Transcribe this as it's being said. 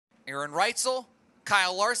Aaron Reitzel,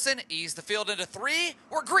 Kyle Larson ease the field into 3.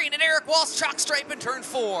 We're green and Eric Walsh chalk stripe in turn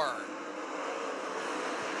 4.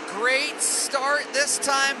 Great start this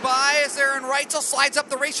time by as Aaron Reitzel slides up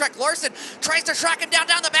the racetrack. Larson tries to track him down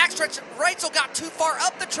the backstretch. Reitzel got too far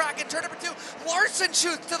up the track in turn number 2. Larson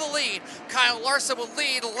shoots to the lead. Kyle Larson will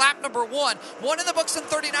lead lap number 1. 1 in the books and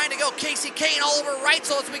 39 to go. Casey Kane all over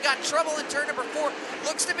Reitzel as we got trouble in turn number 4.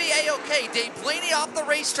 Looks to be A-OK. Dave Blaney off the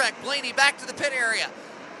racetrack. Blaney back to the pit area.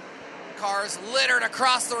 Cars littered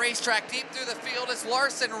across the racetrack deep through the field as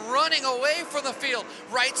Larson running away from the field.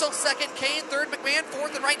 Reitzel second, Kane third, McMahon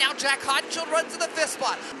fourth, and right now Jack Hodenshield runs to the 5th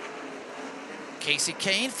spot. Casey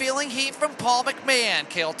Kane feeling heat from Paul McMahon.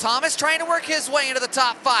 Cale Thomas trying to work his way into the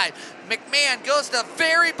top 5. McMahon goes to the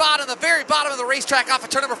very bottom of the racetrack off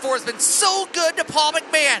of turn number 4 has been so good to Paul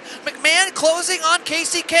McMahon. McMahon closing on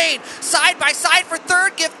Casey Kane. Side by side for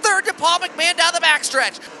third, give third to Paul McMahon down the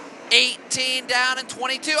backstretch. 18 down and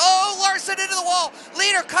 22. Oh, Larson into the wall.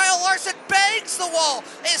 Leader Kyle Larson bangs the wall.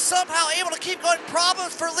 Is somehow able to keep going.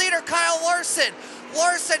 Problems for leader Kyle Larson.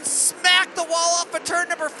 Larson smacked the wall off of turn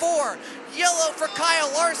number 4. Yellow for Kyle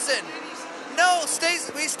Larson. No,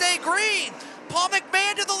 we stay green. Paul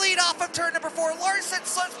McMahon to the lead off of turn number 4. Larson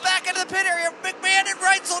slips back into the pit area. McMahon and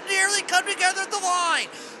Reitzel nearly come together at the line.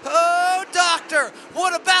 Oh, doctor.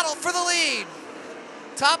 What a battle for the lead.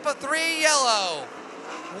 Top of 3, yellow.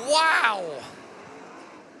 Wow.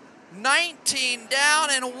 19 down,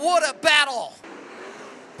 and what a battle.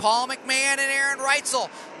 Paul McMahon and Aaron Reitzel.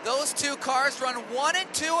 Those 2 cars run 1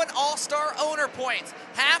 and 2 in all-star owner points.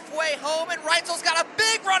 Halfway home, and Reitzel's got a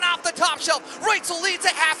big run off the top shelf. Reitzel leads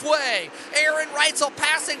at halfway. Aaron Reitzel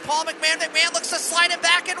passing Paul McMahon. McMahon looks to slide him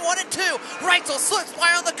back in 1 and 2. Reitzel slips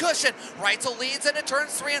by on the cushion. Reitzel leads into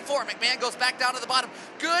turns 3 and 4. McMahon goes back down to the bottom.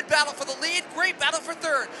 Good battle for the lead. Great battle for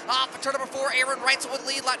third. Off of turn number 4, Aaron Reitzel would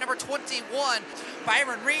lead lap number 21.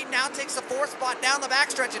 Byron Reed now takes the 4th spot down the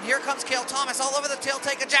backstretch, and here comes Cale Thomas all over the tail,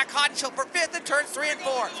 taking Jack Hodenshield for 5th in turns 3 and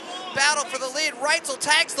 4. Battle for the lead. Reitzel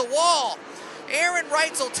tags the wall. Aaron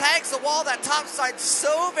Reitzel tags the wall. That top side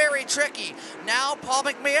so very tricky. Now Paul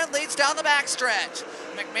McMahon leads down the backstretch.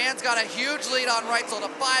 McMahon's got a huge lead on Reitzel to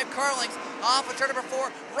 5 car lengths off of turn number 4.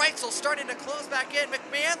 Reitzel starting to close back in.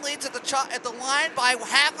 McMahon leads at the line by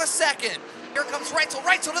half a second. Here comes Reitzel.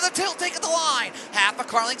 Reitzel to the tail, taking the line. Half a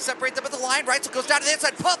car length separate them at the line. Reitzel goes down to the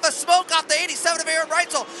inside. Puff of smoke off the 87 of Aaron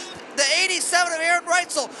Reitzel. The 87 of Aaron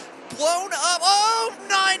Reitzel blown up. Oh,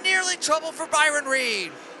 9 nearly trouble for Byron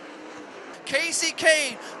Reed. Casey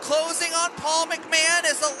Kane closing on Paul McMahon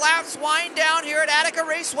as the laps wind down here at Attica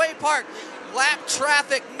Raceway Park. Lap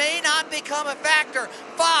traffic may not become a factor.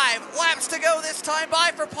 5 laps to go this time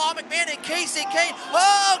by for Paul McMahon and Casey Kane.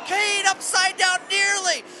 Oh, Kane upside down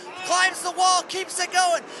nearly. Climbs the wall, keeps it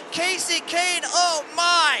going. Casey Kane, oh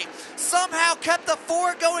my, somehow kept the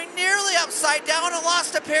 4 going nearly upside down and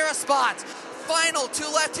lost a pair of spots. Final 2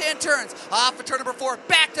 left-hand turns off of turn number 4,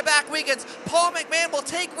 back-to-back weekends. Paul McMahon will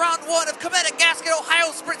take round 1 of Cometic Gasket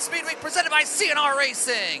Ohio Sprint Speedway presented by CNR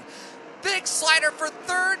Racing. Big slider for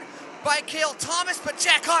third by Cale Thomas, but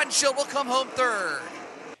Jack Hodenshield will come home third.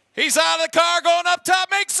 He's out of the car, going up top,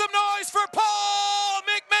 makes